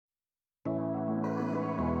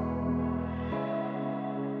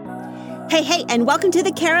Hey, and welcome to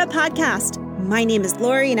the Kara Podcast. My name is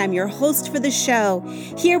Lori, and I'm your host for the show.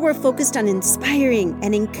 Here we're focused on inspiring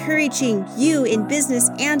and encouraging you in business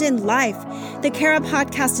and in life. The Kara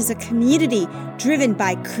Podcast is a community driven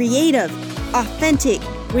by creative, authentic,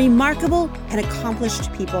 remarkable, and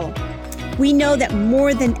accomplished people. We know that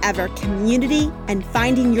more than ever, community and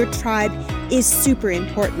finding your tribe is super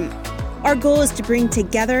important. Our goal is to bring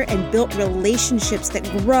together and build relationships that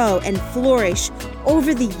grow and flourish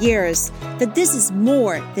over the years, that this is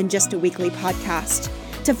more than just a weekly podcast.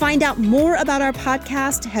 To find out more about our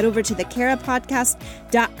podcast, head over to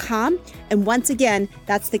thekarapodcast.com. And once again,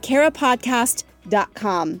 that's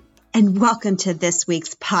thekarapodcast.com. And welcome to this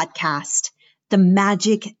week's podcast, The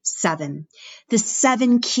Magic 7, the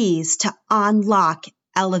 7 keys to unlock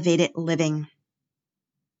elevated living.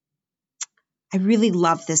 I really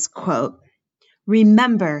love this quote.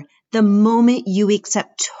 Remember, the moment you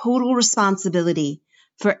accept total responsibility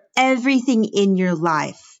for everything in your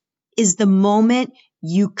life is the moment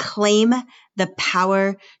you claim the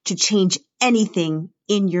power to change anything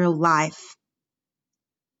in your life.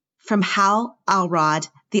 From Hal Elrod,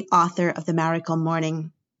 the author of The Miracle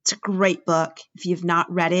Morning. It's a great book. If you've not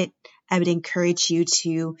read it, I would encourage you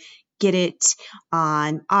to get it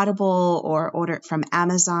on Audible or order it from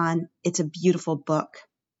Amazon. It's a beautiful book.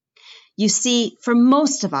 You see, for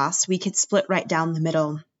most of us, we could split right down the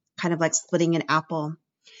middle, kind of like splitting an apple.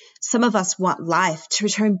 Some of us want life to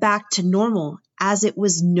return back to normal as it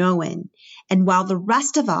was known, and while the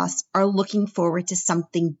rest of us are looking forward to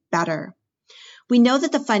something better. We know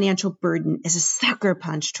that the financial burden is a sucker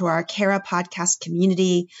punch to our Kara podcast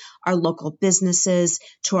community, our local businesses,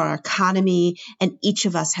 to our economy, and each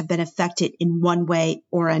of us have been affected in one way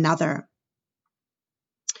or another.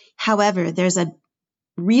 However, there's a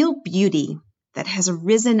real beauty that has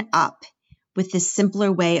arisen up with this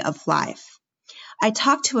simpler way of life. I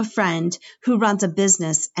talked to a friend who runs a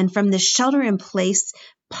business, and from the shelter-in-place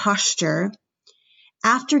posture,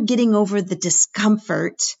 after getting over the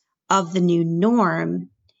discomfort of the new norm,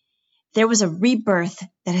 there was a rebirth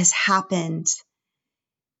that has happened.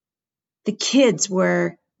 The kids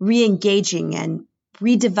were re-engaging and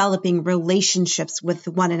redeveloping relationships with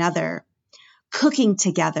one another, cooking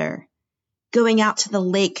together, going out to the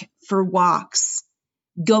lake for walks,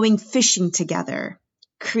 going fishing together,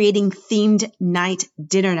 creating themed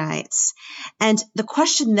dinner nights. And the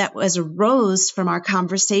question that arose from our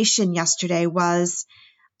conversation yesterday was,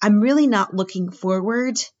 I'm really not looking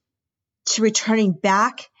forward to returning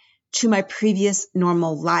back to my previous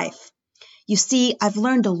normal life. You see, I've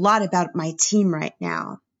learned a lot about my team right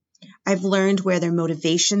now. I've learned where their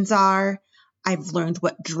motivations are. I've learned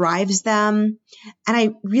what drives them. And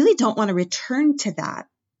I really don't want to return to that.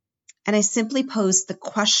 And I simply posed the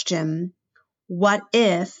question, what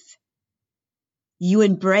if you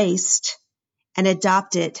embraced and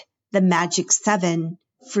adopted the Magic 7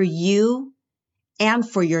 for you and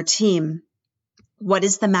for your team? What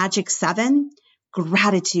is the Magic 7?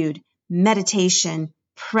 Gratitude, meditation,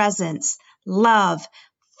 presence, love,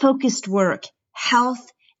 focused work,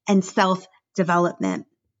 health, and self-development.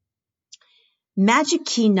 Magic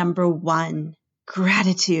key number 1,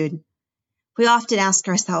 gratitude. We often ask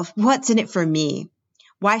ourselves, what's in it for me?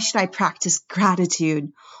 Why should I practice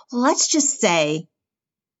gratitude? Well, let's just say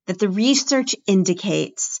that the research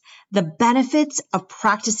indicates the benefits of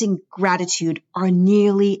practicing gratitude are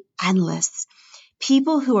nearly endless.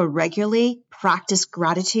 People who are regularly practice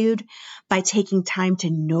gratitude by taking time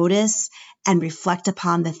to notice and reflect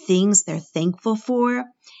upon the things they're thankful for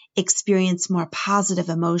experience more positive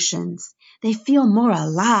emotions. They feel more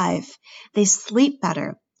alive. They sleep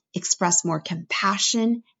better, express more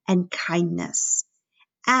compassion and kindness.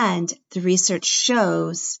 And the research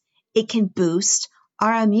shows it can boost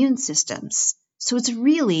our immune systems. So it's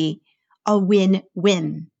really a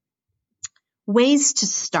win-win. Ways to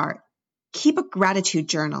start. Keep a gratitude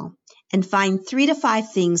journal and find 3 to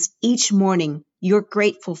 5 things each morning you're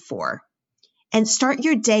grateful for. And start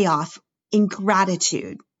your day off in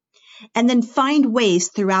gratitude. And then find ways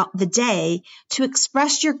throughout the day to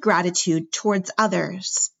express your gratitude towards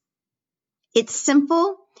others. It's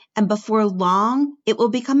simple, and before long, it will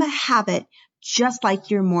become a habit just like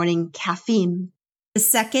your morning caffeine. The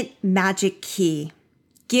second magic key.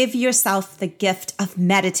 Give yourself the gift of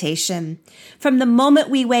meditation. From the moment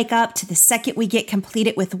we wake up to the second we get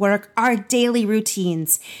completed with work, our daily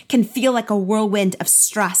routines can feel like a whirlwind of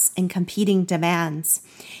stress and competing demands.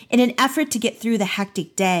 In an effort to get through the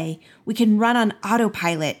hectic day, we can run on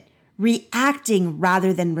autopilot, reacting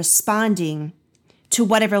rather than responding to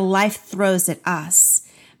whatever life throws at us.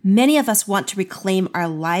 Many of us want to reclaim our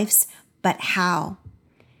lives, but how?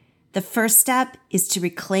 The first step is to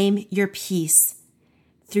reclaim your peace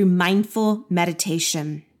through mindful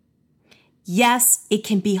meditation. Yes, it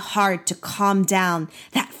can be hard to calm down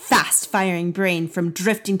that fast-firing brain from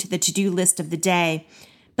drifting to the to-do list of the day,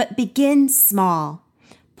 but begin small.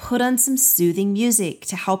 Put on some soothing music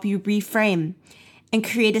to help you reframe and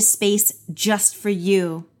create a space just for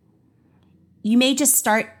you. You may just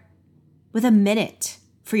start with a minute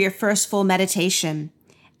for your first full meditation,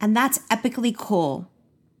 and that's epically cool.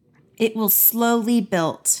 It will slowly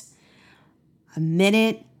build. A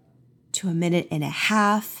minute to a minute and a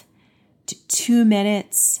half to 2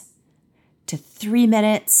 minutes to 3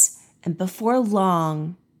 minutes, and before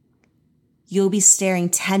long, you'll be staring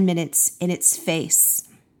 10 minutes in its face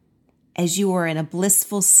as you are in a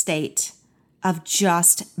blissful state of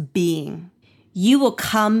just being. You will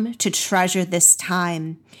come to treasure this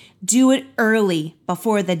time. Do it early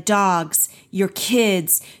before the dogs, your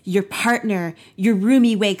kids, your partner, your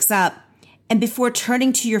roomie wakes up, and before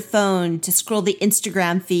turning to your phone to scroll the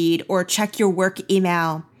Instagram feed or check your work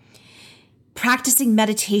email. Practicing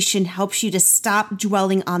meditation helps you to stop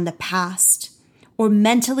dwelling on the past or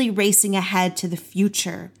mentally racing ahead to the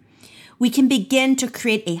future. We can begin to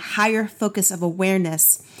create a higher focus of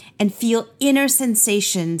awareness and feel inner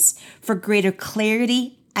sensations for greater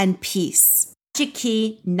clarity and peace. Magic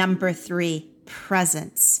key number 3,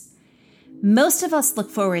 presence. Most of us look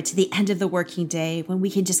forward to the end of the working day when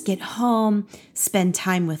we can just get home, spend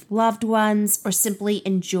time with loved ones, or simply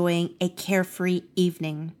enjoying a carefree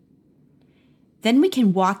evening. Then we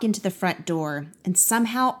can walk into the front door and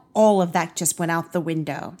somehow all of that just went out the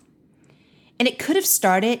window. And it could have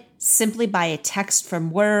started simply by a text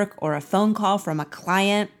from work or a phone call from a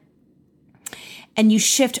client. And you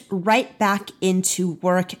shift right back into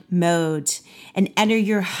work mode and enter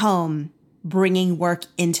your home, bringing work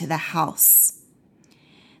into the house.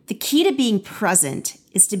 The key to being present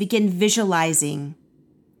is to begin visualizing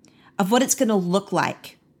of what it's going to look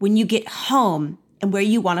like when you get home and where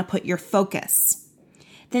you want to put your focus.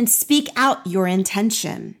 Then speak out your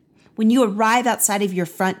intention. When you arrive outside of your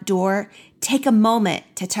front door, take a moment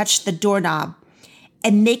to touch the doorknob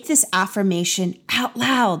and make this affirmation out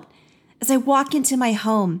loud. As I walk into my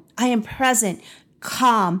home, I am present,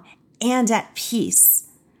 calm, and at peace.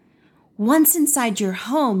 Once inside your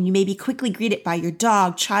home, you may be quickly greeted by your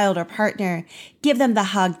dog, child, or partner. Give them the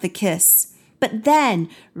hug, the kiss. But then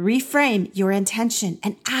reframe your intention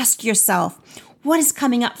and ask yourself, what is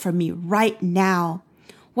coming up for me right now?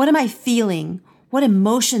 What am I feeling? What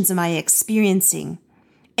emotions am I experiencing?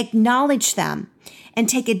 Acknowledge them and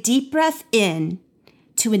take a deep breath in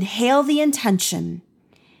to inhale the intention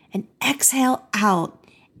and exhale out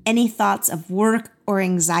any thoughts of work or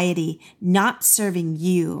anxiety not serving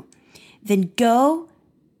you. Then go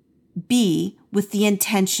be with the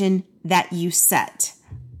intention that you set.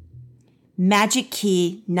 Magic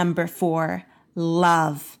key number 4,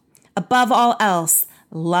 love. Above all else,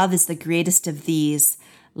 love is the greatest of these.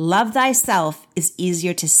 Love thyself is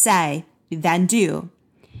easier to say than do.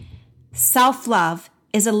 Self-love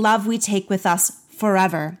is a love we take with us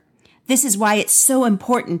forever. This is why it's so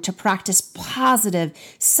important to practice positive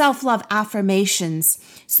self-love affirmations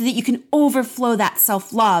so that you can overflow that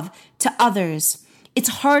self-love to others. It's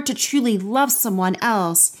hard to truly love someone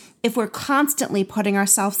else if we're constantly putting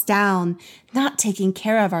ourselves down, not taking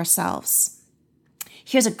care of ourselves.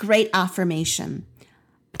 Here's a great affirmation.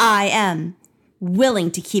 I am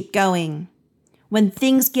willing to keep going when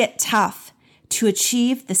things get tough to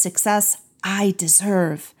achieve the success I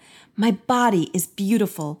deserve. My body is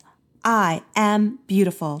beautiful. I am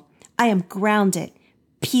beautiful. I am grounded,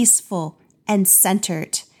 peaceful, and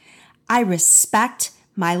centered. I respect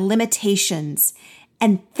my limitations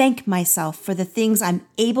and thank myself for the things I'm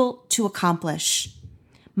able to accomplish.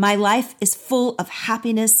 My life is full of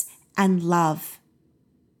happiness and love.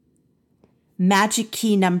 Magic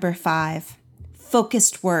key number 5,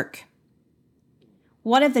 focused work.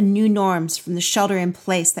 One of the new norms from the shelter in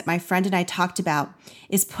place that my friend and I talked about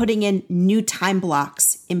is putting in new time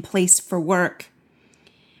blocks in place for work.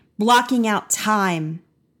 Blocking out time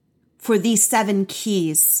for these 7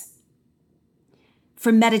 keys.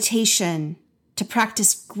 For meditation, to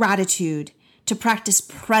practice gratitude, to practice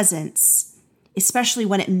presence, especially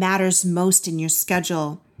when it matters most in your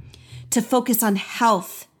schedule. To focus on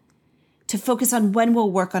health, to focus on when we'll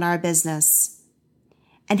work on our business,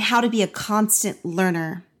 and how to be a constant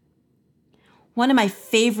learner. One of my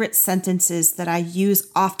favorite sentences that I use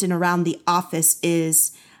often around the office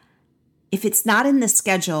is, if it's not in the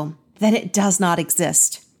schedule, then it does not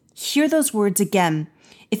exist. Hear those words again.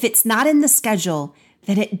 If it's not in the schedule,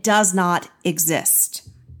 then it does not exist.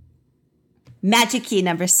 Magic key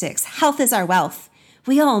number 6, health is our wealth.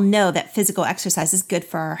 We all know that physical exercise is good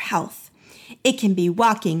for our health. It can be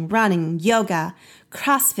walking, running, yoga,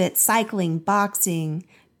 CrossFit, cycling, boxing,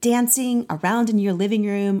 dancing around in your living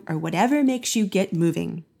room, or whatever makes you get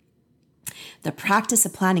moving. The practice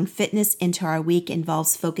of planning fitness into our week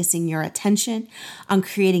involves focusing your attention on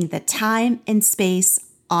creating the time and space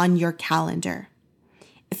on your calendar.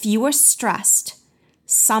 If you are stressed,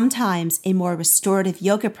 sometimes a more restorative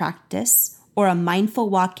yoga practice or a mindful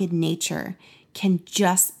walk in nature can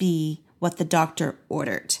just be what the doctor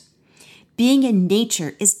ordered. Being in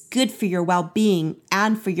nature is good for your well-being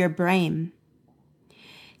and for your brain.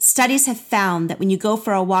 Studies have found that when you go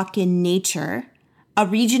for a walk in nature, a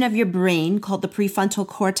region of your brain called the prefrontal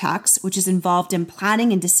cortex, which is involved in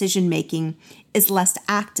planning and decision-making, is less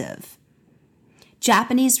active.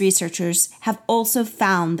 Japanese researchers have also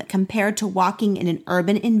found that compared to walking in an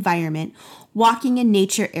urban environment, walking in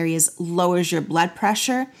nature areas lowers your blood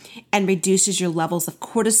pressure and reduces your levels of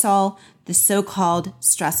cortisol, the so-called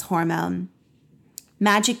stress hormone.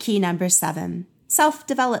 Magic key number 7,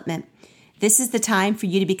 self-development. This is the time for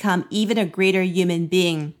you to become even a greater human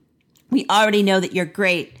being. We already know that you're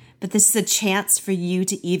great, but this is a chance for you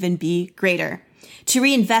to even be greater. To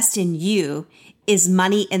reinvest in you is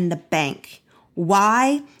money in the bank.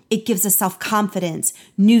 Why? It gives us self-confidence,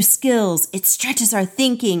 new skills, it stretches our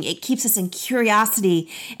thinking, it keeps us in curiosity,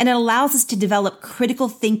 and it allows us to develop critical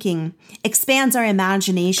thinking, expands our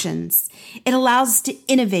imaginations. It allows us to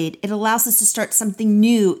innovate, it allows us to start something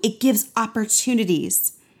new, it gives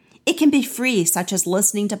opportunities. It can be free, such as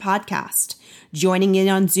listening to podcasts, joining in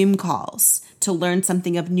on Zoom calls to learn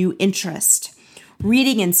something of new interest,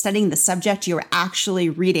 reading and studying the subject you're actually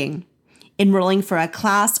reading, enrolling for a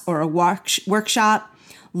class or a workshop,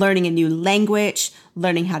 learning a new language,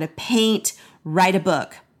 learning how to paint, write a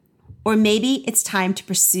book. Or maybe it's time to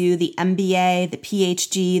pursue the MBA, the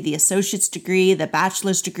PhD, the associate's degree, the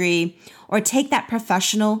bachelor's degree, or take that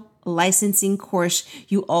professional licensing course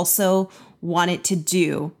you also wanted to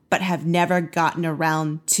do, but have never gotten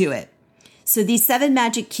around to it. So these 7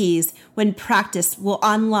 magic keys, when practiced, will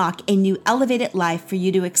unlock a new elevated life for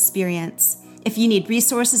you to experience. If you need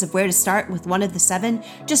resources of where to start with one of the 7,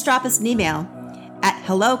 just drop us an email at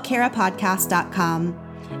hellocarapodcast.com.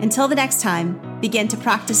 Until the next time, begin to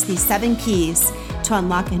practice these 7 keys to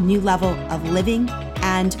unlock a new level of living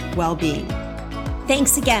and well-being.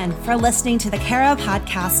 Thanks again for listening to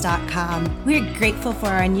thecarapodcast.com. We're grateful for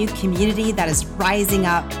our new community that is rising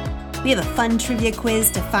up. We have a fun trivia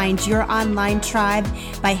quiz to find your online tribe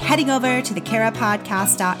by heading over to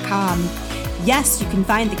thecarapodcast.com. Yes, you can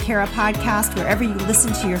find the Cara Podcast wherever you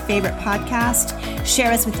listen to your favorite podcast.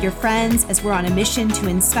 Share us with your friends as we're on a mission to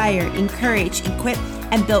inspire, encourage, equip,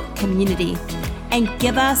 and build community. And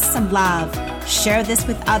give us some love. Share this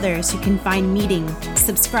with others who can find meaning.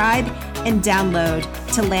 Subscribe and download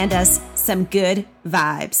to land us some good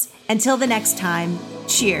vibes. Until the next time,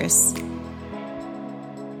 cheers.